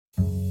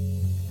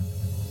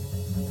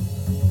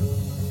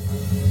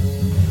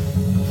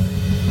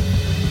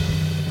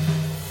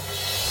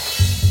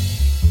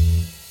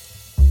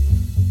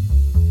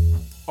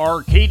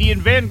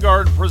Arcadian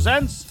Vanguard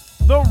presents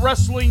The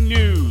Wrestling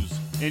News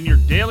in your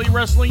daily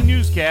wrestling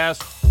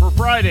newscast for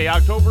Friday,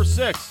 October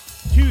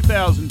 6,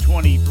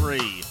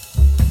 2023.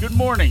 Good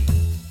morning,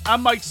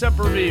 I'm Mike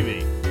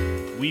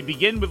Sempervive. We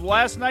begin with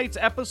last night's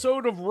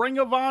episode of Ring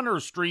of Honor,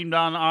 streamed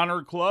on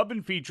Honor Club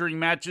and featuring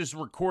matches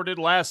recorded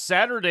last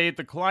Saturday at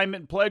the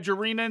Climate Pledge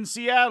Arena in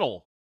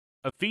Seattle.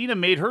 Athena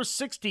made her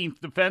 16th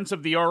defense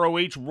of the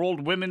ROH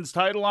World Women's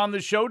title on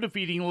the show,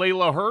 defeating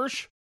Layla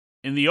Hirsch.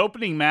 In the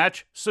opening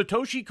match,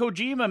 Satoshi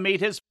Kojima made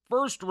his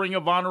first Ring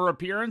of Honor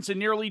appearance in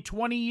nearly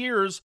 20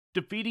 years,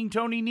 defeating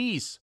Tony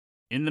Nese.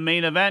 In the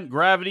main event,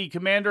 Gravity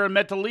Commander and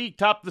Metalik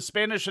topped the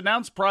Spanish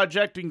Announce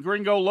Project and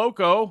Gringo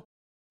Loco.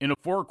 In a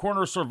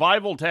four-corner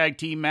survival tag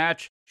team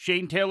match,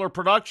 Shane Taylor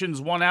Productions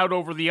won out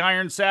over the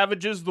Iron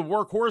Savages, the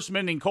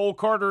Workhorsemen, and Cole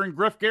Carter and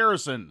Griff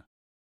Garrison.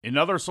 In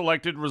other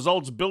selected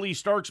results, Billy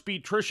Starks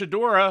beat Trish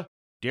Adora,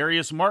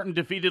 Darius Martin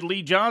defeated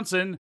Lee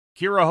Johnson,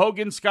 Kira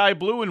Hogan, Sky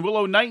Blue, and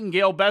Willow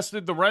Nightingale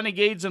bested the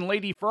Renegades and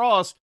Lady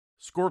Frost,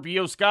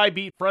 Scorpio Sky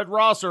beat Fred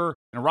Rosser,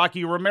 and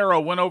Rocky Romero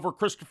went over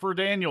Christopher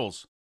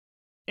Daniels.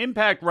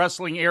 Impact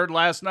Wrestling aired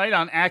last night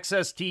on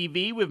Access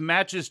TV with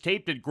matches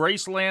taped at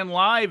Graceland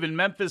Live in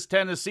Memphis,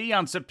 Tennessee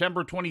on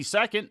September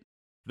 22nd.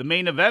 The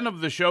main event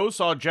of the show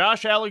saw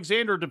Josh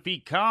Alexander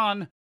defeat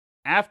Khan.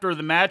 After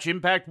the match,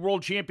 Impact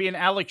World Champion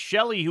Alex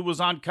Shelley, who was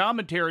on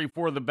commentary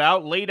for the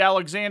bout, laid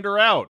Alexander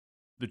out.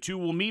 The two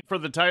will meet for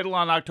the title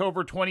on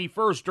October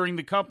 21st during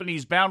the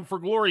company's Bound for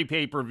Glory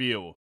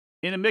pay-per-view.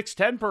 In a mixed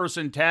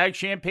 10-person tag,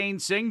 Champagne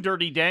Singh,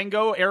 Dirty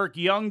Dango, Eric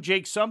Young,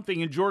 Jake Something,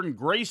 and Jordan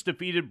Grace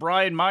defeated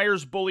Brian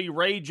Myers, Bully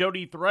Ray,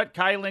 Jody Threat,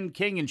 Kylan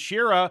King, and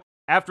Shira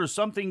after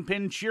Something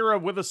pinned Shira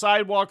with a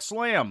sidewalk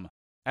slam.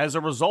 As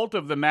a result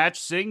of the match,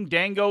 Singh,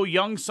 Dango,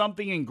 Young,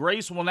 Something, and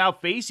Grace will now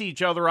face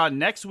each other on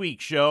next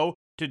week's show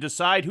to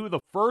decide who the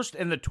first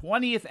and the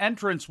 20th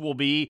entrants will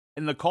be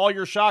in the Call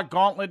Your Shot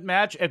Gauntlet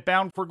match at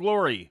Bound for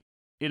Glory.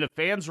 In a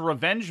fans'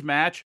 revenge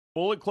match,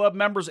 Bullet Club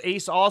members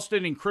Ace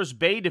Austin and Chris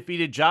Bay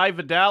defeated Jai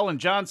Vidal and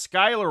John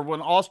Skyler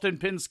when Austin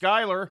pinned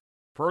Skyler.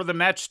 Per the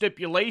match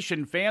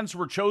stipulation, fans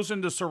were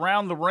chosen to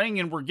surround the ring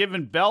and were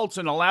given belts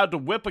and allowed to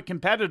whip a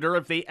competitor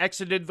if they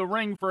exited the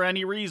ring for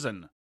any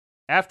reason.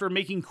 After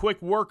making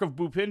quick work of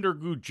Bhupinder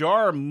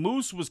Gujjar,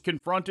 Moose was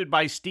confronted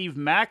by Steve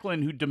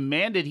Macklin, who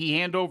demanded he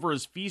hand over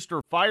his Feast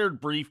or Fired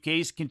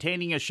briefcase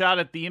containing a shot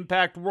at the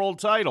Impact World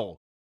title.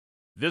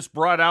 This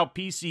brought out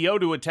PCO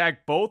to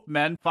attack both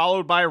men,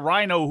 followed by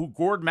Rhino, who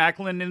gored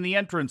Macklin in the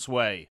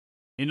entranceway.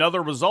 In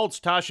other results,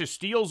 Tasha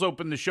Steelz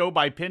opened the show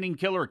by pinning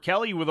Killer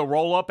Kelly with a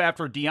roll-up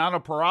after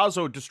Deonna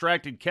Purrazzo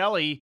distracted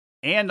Kelly,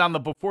 and on the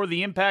Before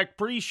the Impact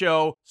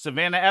pre-show,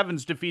 Savannah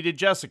Evans defeated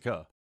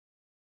Jessica.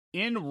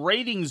 In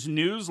ratings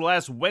news,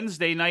 last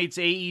Wednesday night's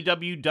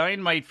AEW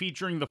Dynamite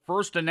featuring the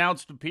first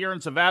announced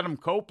appearance of Adam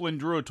Copeland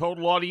drew a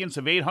total audience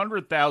of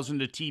 800,000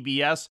 to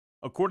TBS,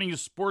 according to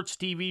Sports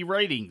TV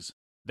ratings.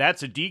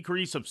 That's a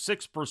decrease of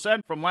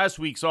 6% from last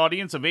week's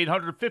audience of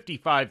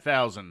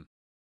 855,000.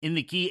 In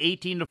the key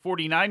 18 to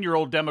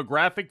 49-year-old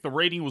demographic, the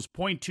rating was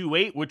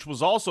 .28, which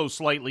was also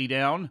slightly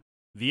down.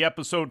 The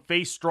episode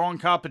faced strong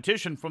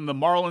competition from the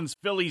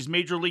Marlins-Phillies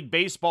Major League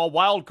Baseball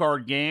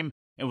wildcard game,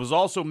 and was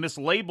also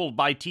mislabeled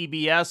by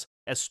TBS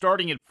as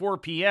starting at 4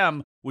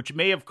 p.m., which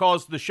may have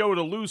caused the show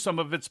to lose some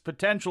of its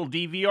potential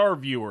DVR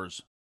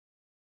viewers.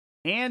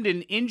 And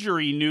in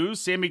injury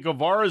news, Sammy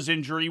Guevara's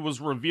injury was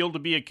revealed to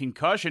be a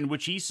concussion,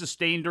 which he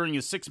sustained during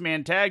a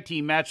six-man tag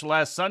team match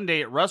last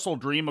Sunday at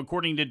WrestleDream,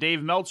 according to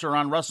Dave Meltzer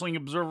on Wrestling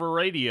Observer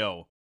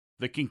Radio.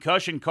 The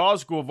concussion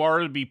caused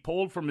Guevara to be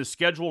pulled from his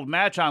scheduled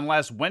match on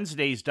last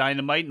Wednesday's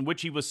Dynamite, in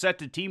which he was set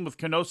to team with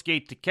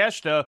Konosuke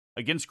Takeshita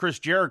against Chris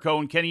Jericho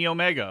and Kenny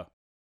Omega.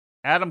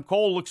 Adam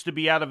Cole looks to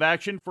be out of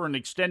action for an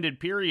extended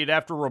period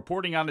after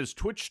reporting on his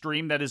Twitch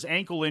stream that his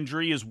ankle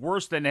injury is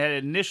worse than had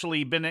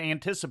initially been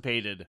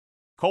anticipated.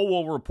 Cole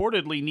will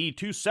reportedly need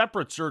two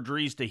separate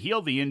surgeries to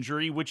heal the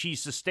injury, which he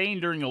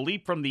sustained during a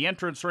leap from the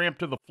entrance ramp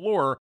to the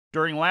floor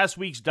during last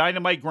week's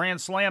Dynamite Grand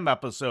Slam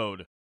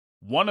episode.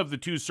 One of the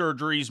two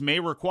surgeries may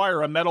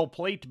require a metal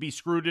plate to be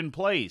screwed in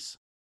place.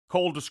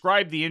 Cole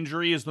described the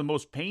injury as the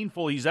most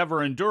painful he's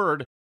ever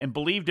endured, and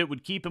believed it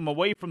would keep him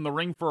away from the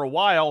ring for a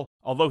while,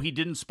 although he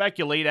didn't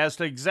speculate as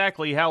to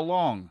exactly how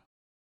long.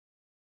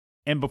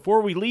 And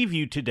before we leave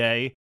you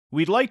today,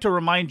 we'd like to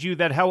remind you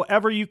that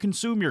however you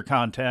consume your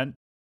content,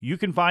 you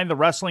can find the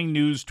wrestling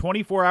news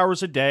 24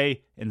 hours a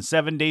day and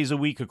 7 days a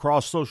week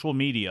across social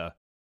media.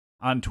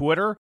 On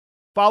Twitter,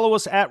 follow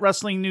us at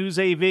Wrestling News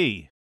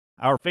AV.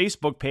 Our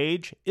Facebook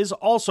page is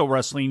also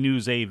Wrestling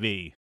News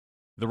AV.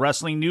 The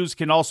Wrestling News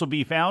can also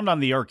be found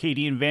on the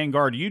Arcadian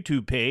Vanguard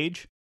YouTube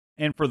page.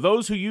 And for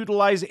those who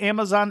utilize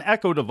Amazon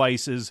Echo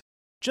devices,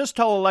 just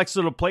tell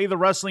Alexa to play the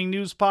Wrestling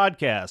News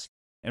podcast.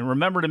 And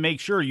remember to make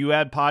sure you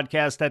add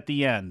podcast at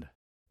the end.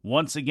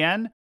 Once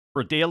again,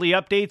 for daily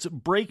updates,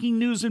 breaking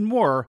news, and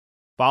more,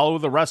 follow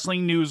the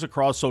Wrestling News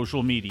across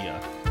social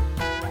media.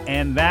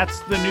 And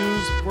that's the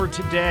news for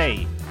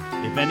today.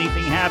 If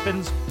anything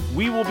happens,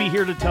 we will be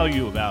here to tell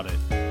you about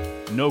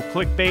it. No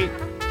clickbait,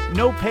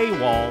 no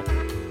paywall,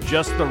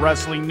 Just the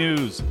Wrestling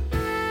News.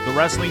 The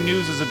Wrestling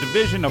News is a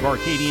division of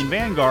Arcadian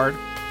Vanguard,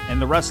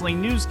 and the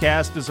Wrestling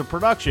Newscast is a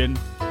production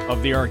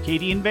of the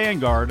Arcadian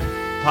Vanguard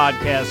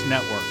Podcast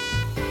Network.